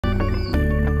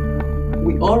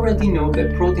already know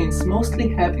that proteins mostly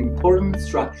have important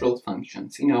structural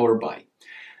functions in our body.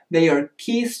 They are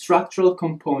key structural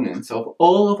components of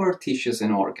all of our tissues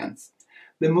and organs.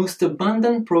 The most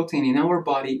abundant protein in our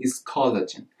body is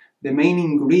collagen, the main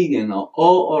ingredient of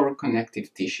all our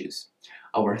connective tissues,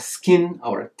 our skin,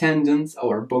 our tendons,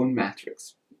 our bone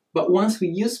matrix. But once we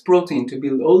use protein to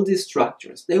build all these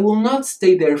structures, they will not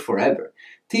stay there forever.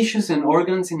 Tissues and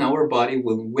organs in our body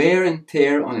will wear and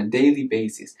tear on a daily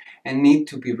basis and need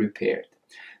to be repaired.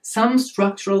 Some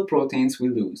structural proteins we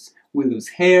lose. We lose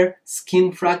hair,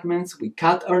 skin fragments, we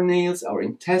cut our nails, our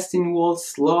intestine walls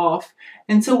slough off,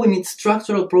 and so we need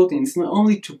structural proteins not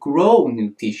only to grow new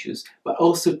tissues, but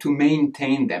also to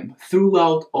maintain them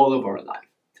throughout all of our life.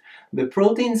 The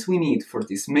proteins we need for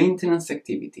this maintenance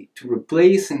activity to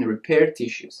replace and repair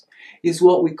tissues is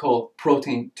what we call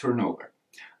protein turnover.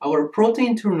 Our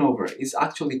protein turnover is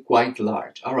actually quite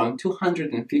large, around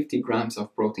 250 grams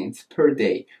of proteins per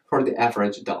day for the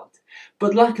average adult.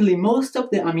 But luckily, most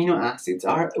of the amino acids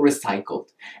are recycled,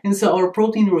 and so our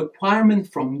protein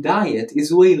requirement from diet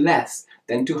is way less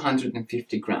than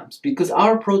 250 grams, because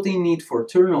our protein need for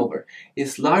turnover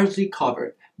is largely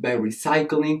covered by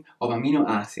recycling of amino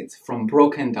acids from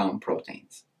broken down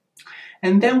proteins.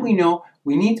 And then we know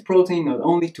we need protein not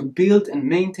only to build and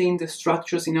maintain the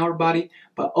structures in our body,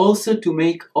 but also to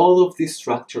make all of these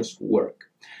structures work.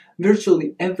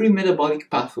 Virtually every metabolic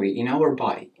pathway in our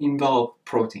body involves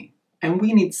protein, and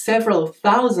we need several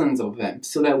thousands of them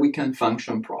so that we can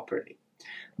function properly.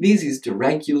 This is the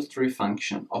regulatory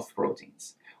function of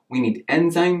proteins. We need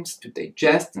enzymes to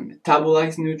digest and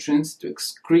metabolize nutrients, to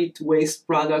excrete waste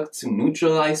products, to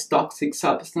neutralize toxic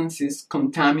substances,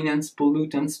 contaminants,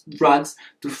 pollutants, drugs,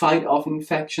 to fight off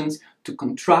infections, to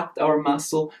contract our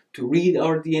muscle, to read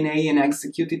our DNA and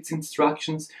execute its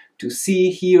instructions, to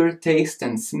see, hear, taste,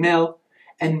 and smell,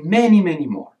 and many, many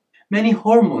more. Many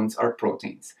hormones are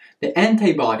proteins. The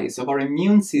antibodies of our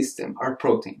immune system are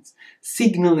proteins.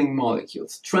 Signaling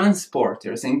molecules,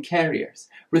 transporters and carriers,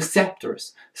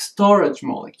 receptors, storage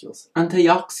molecules,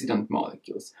 antioxidant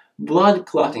molecules, blood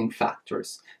clotting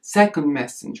factors, second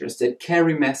messengers that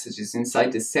carry messages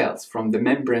inside the cells from the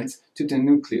membranes to the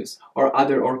nucleus or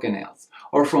other organelles,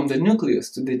 or from the nucleus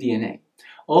to the DNA.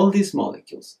 All these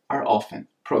molecules are often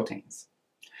proteins.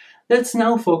 Let's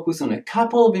now focus on a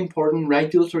couple of important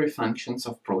regulatory functions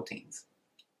of proteins.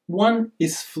 One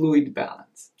is fluid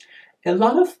balance. A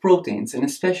lot of proteins, and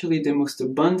especially the most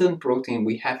abundant protein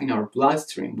we have in our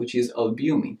bloodstream, which is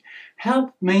albumin,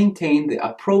 help maintain the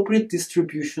appropriate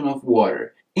distribution of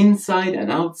water inside and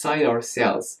outside our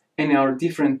cells and our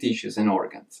different tissues and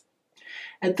organs.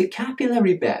 At the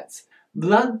capillary beds,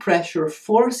 blood pressure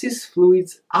forces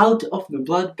fluids out of the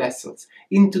blood vessels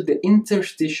into the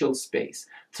interstitial space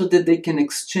so that they can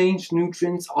exchange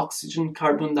nutrients, oxygen,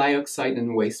 carbon dioxide,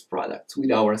 and waste products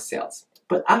with our cells.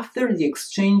 But after the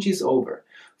exchange is over,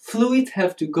 fluids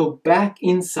have to go back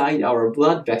inside our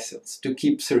blood vessels to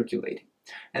keep circulating.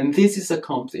 And this is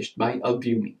accomplished by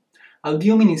albumin.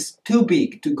 Albumin is too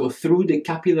big to go through the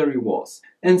capillary walls,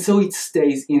 and so it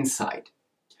stays inside.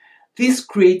 This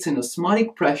creates an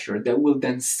osmotic pressure that will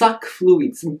then suck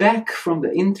fluids back from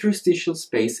the interstitial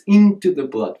space into the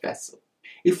blood vessel.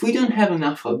 If we don't have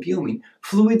enough albumin,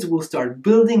 fluids will start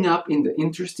building up in the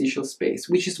interstitial space,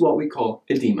 which is what we call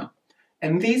edema.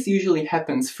 And this usually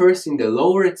happens first in the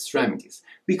lower extremities,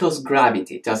 because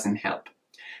gravity doesn't help.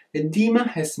 Edema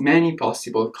has many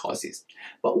possible causes,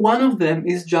 but one of them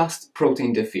is just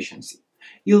protein deficiency.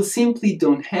 You simply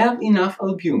don't have enough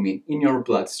albumin in your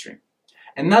bloodstream.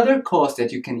 Another cause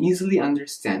that you can easily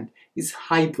understand is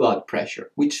high blood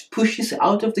pressure, which pushes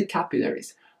out of the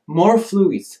capillaries more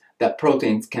fluids that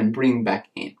proteins can bring back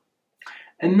in.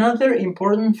 Another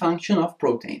important function of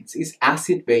proteins is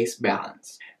acid-base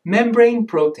balance. Membrane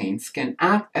proteins can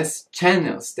act as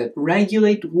channels that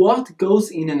regulate what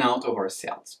goes in and out of our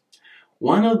cells.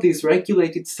 One of these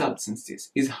regulated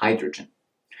substances is hydrogen.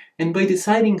 And by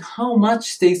deciding how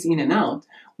much stays in and out,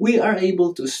 we are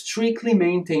able to strictly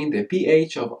maintain the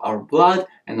pH of our blood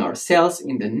and our cells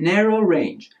in the narrow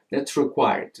range that's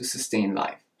required to sustain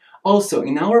life. Also,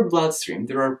 in our bloodstream,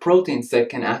 there are proteins that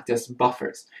can act as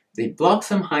buffers. They block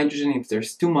some hydrogen if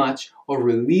there's too much, or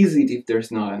release it if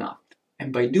there's not enough.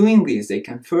 And by doing this, they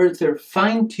can further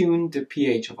fine-tune the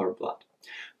pH of our blood.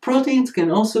 Proteins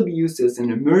can also be used as an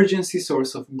emergency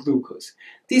source of glucose.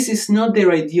 This is not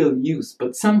their ideal use,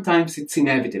 but sometimes it's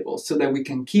inevitable so that we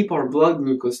can keep our blood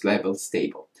glucose levels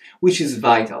stable, which is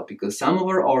vital because some of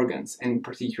our organs, and in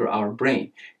particular our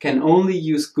brain, can only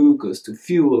use glucose to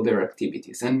fuel their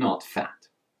activities and not fat.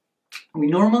 We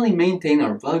normally maintain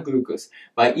our blood glucose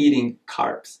by eating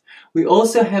carbs. We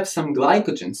also have some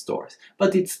glycogen stores,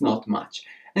 but it's not much.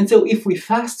 And so if we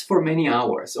fast for many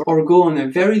hours or go on a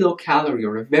very low calorie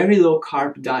or a very low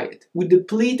carb diet, we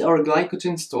deplete our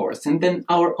glycogen stores, and then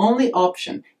our only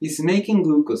option is making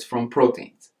glucose from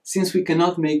proteins, since we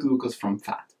cannot make glucose from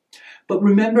fat. But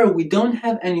remember, we don't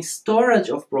have any storage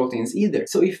of proteins either,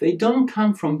 so if they don't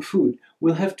come from food,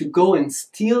 we'll have to go and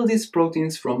steal these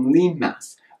proteins from lean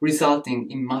mass,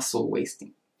 resulting in muscle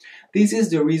wasting. This is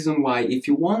the reason why if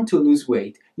you want to lose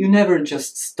weight, you never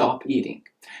just stop eating,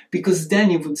 because then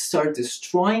you would start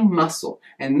destroying muscle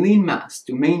and lean mass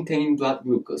to maintain blood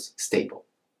glucose stable.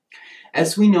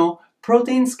 As we know,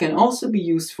 proteins can also be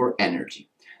used for energy.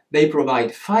 They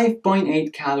provide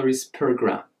 5.8 calories per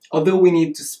gram, although we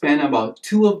need to spend about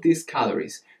 2 of these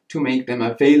calories to make them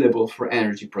available for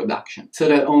energy production, so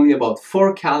that only about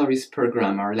 4 calories per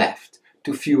gram are left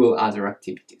to fuel other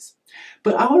activities.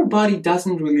 But our body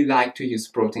doesn't really like to use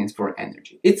proteins for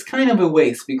energy. It's kind of a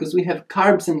waste because we have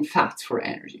carbs and fats for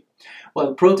energy,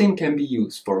 while protein can be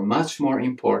used for much more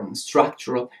important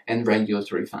structural and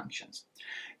regulatory functions.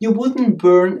 You wouldn't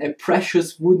burn a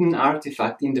precious wooden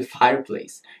artifact in the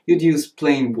fireplace. You'd use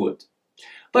plain wood.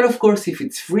 But of course, if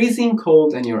it's freezing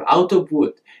cold and you're out of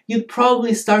wood, you'd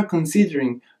probably start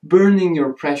considering burning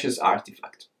your precious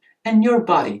artifact. And your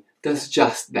body does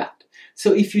just that.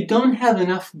 So if you don't have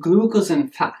enough glucose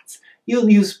and fats,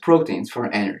 you'll use proteins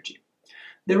for energy.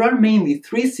 There are mainly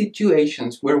 3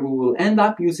 situations where we will end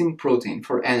up using protein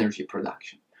for energy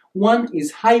production. One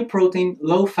is high protein,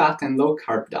 low fat and low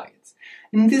carb diets.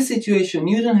 In this situation,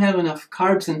 you don't have enough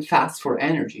carbs and fats for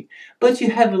energy, but you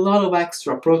have a lot of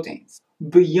extra proteins,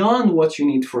 beyond what you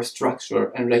need for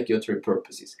structural and regulatory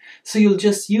purposes. So you'll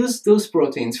just use those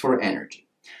proteins for energy.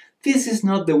 This is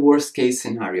not the worst case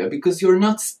scenario because you're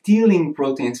not stealing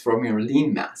proteins from your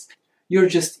lean mass. You're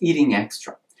just eating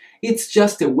extra. It's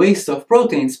just a waste of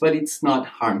proteins, but it's not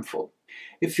harmful.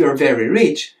 If you're very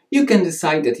rich, you can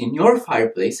decide that in your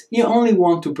fireplace you only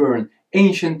want to burn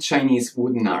ancient Chinese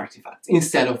wooden artifacts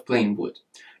instead of plain wood.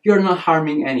 You're not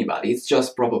harming anybody, it's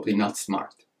just probably not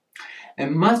smart. A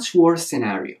much worse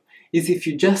scenario is if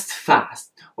you just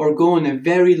fast or go on a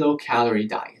very low calorie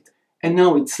diet. And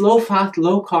now it's low fat,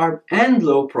 low carb, and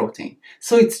low protein.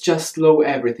 So it's just low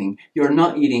everything. You're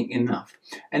not eating enough.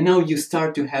 And now you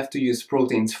start to have to use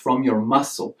proteins from your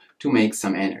muscle to make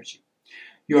some energy.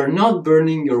 You're not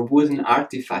burning your wooden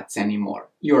artifacts anymore.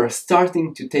 You're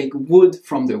starting to take wood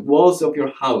from the walls of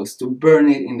your house to burn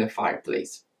it in the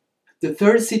fireplace. The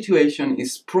third situation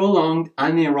is prolonged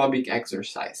anaerobic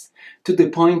exercise, to the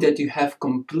point that you have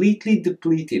completely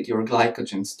depleted your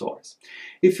glycogen stores.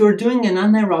 If you're doing an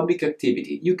anaerobic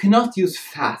activity, you cannot use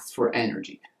fats for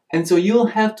energy, and so you'll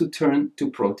have to turn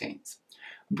to proteins.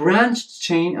 Branched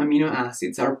chain amino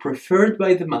acids are preferred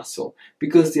by the muscle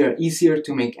because they are easier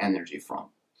to make energy from.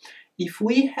 If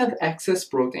we have excess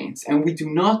proteins and we do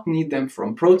not need them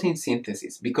from protein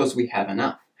synthesis because we have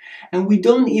enough, and we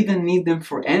don't even need them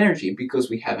for energy because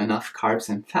we have enough carbs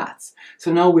and fats.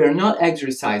 So now we are not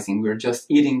exercising, we're just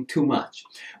eating too much.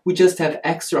 We just have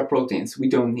extra proteins we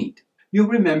don't need. You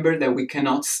remember that we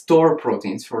cannot store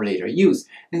proteins for later use.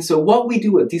 And so what we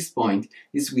do at this point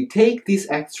is we take these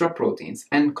extra proteins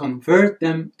and convert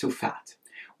them to fat,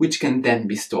 which can then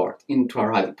be stored into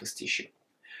our adipose tissue.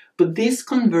 But this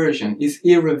conversion is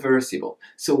irreversible.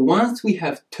 So once we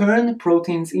have turned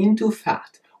proteins into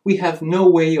fat, we have no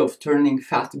way of turning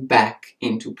fat back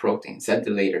into proteins at the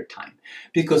later time,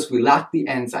 because we lack the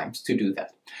enzymes to do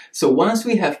that. So once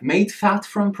we have made fat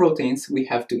from proteins, we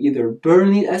have to either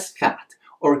burn it as fat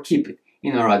or keep it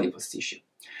in our adipose tissue.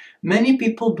 Many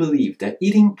people believe that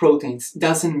eating proteins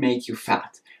doesn't make you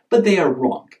fat, but they are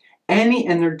wrong. Any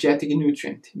energetic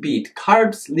nutrient, be it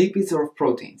carbs, lipids or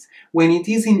proteins, when it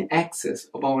is in excess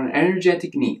of our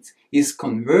energetic needs, is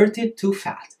converted to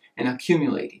fat and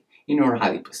accumulated in our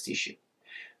adipose tissue.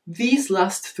 These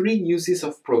last 3 uses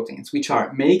of proteins, which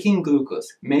are making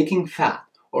glucose, making fat,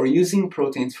 or using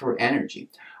proteins for energy,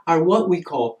 are what we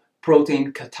call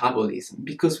protein catabolism,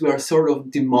 because we are sort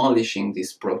of demolishing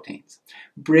these proteins,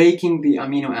 breaking the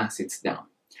amino acids down.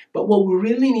 But what we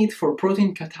really need for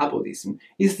protein catabolism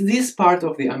is this part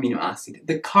of the amino acid,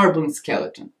 the carbon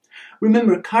skeleton.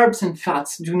 Remember, carbs and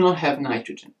fats do not have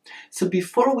nitrogen. So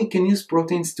before we can use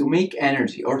proteins to make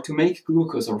energy or to make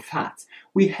glucose or fats,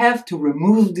 we have to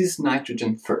remove this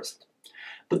nitrogen first.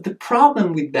 But the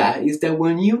problem with that is that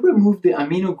when you remove the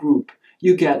amino group,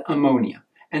 you get ammonia.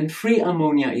 And free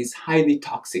ammonia is highly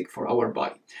toxic for our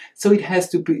body. So it has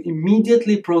to be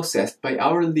immediately processed by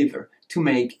our liver to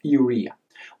make urea,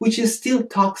 which is still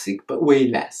toxic but way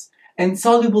less, and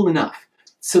soluble enough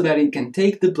so that it can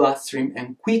take the bloodstream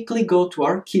and quickly go to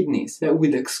our kidneys that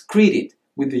will excrete it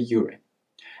with the urine.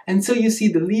 And so you see,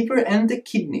 the liver and the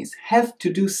kidneys have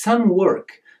to do some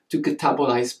work to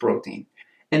catabolize protein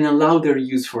and allow their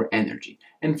use for energy.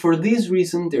 And for this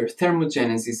reason, their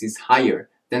thermogenesis is higher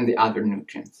than the other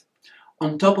nutrients.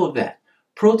 On top of that,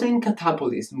 protein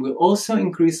catabolism will also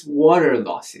increase water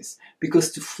losses,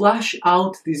 because to flush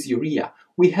out this urea,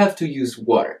 we have to use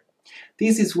water.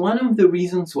 This is one of the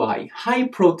reasons why high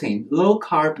protein, low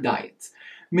carb diets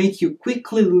make you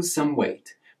quickly lose some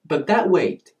weight, but that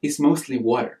weight is mostly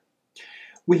water.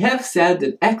 We have said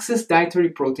that excess dietary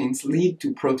proteins lead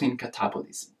to protein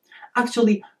catabolism.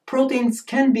 Actually, proteins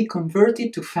can be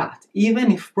converted to fat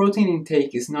even if protein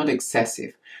intake is not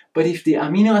excessive, but if the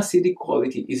amino acidic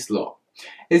quality is low.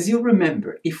 As you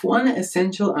remember, if one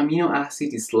essential amino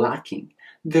acid is lacking,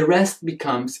 the rest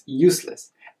becomes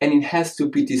useless and it has to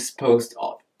be disposed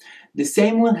of. The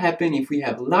same will happen if we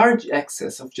have large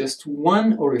excess of just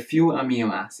one or a few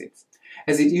amino acids,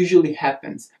 as it usually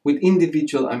happens with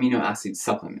individual amino acid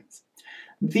supplements.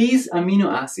 These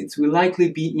amino acids will likely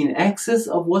be in excess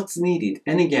of what's needed,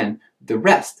 and again, the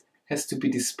rest has to be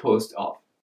disposed of.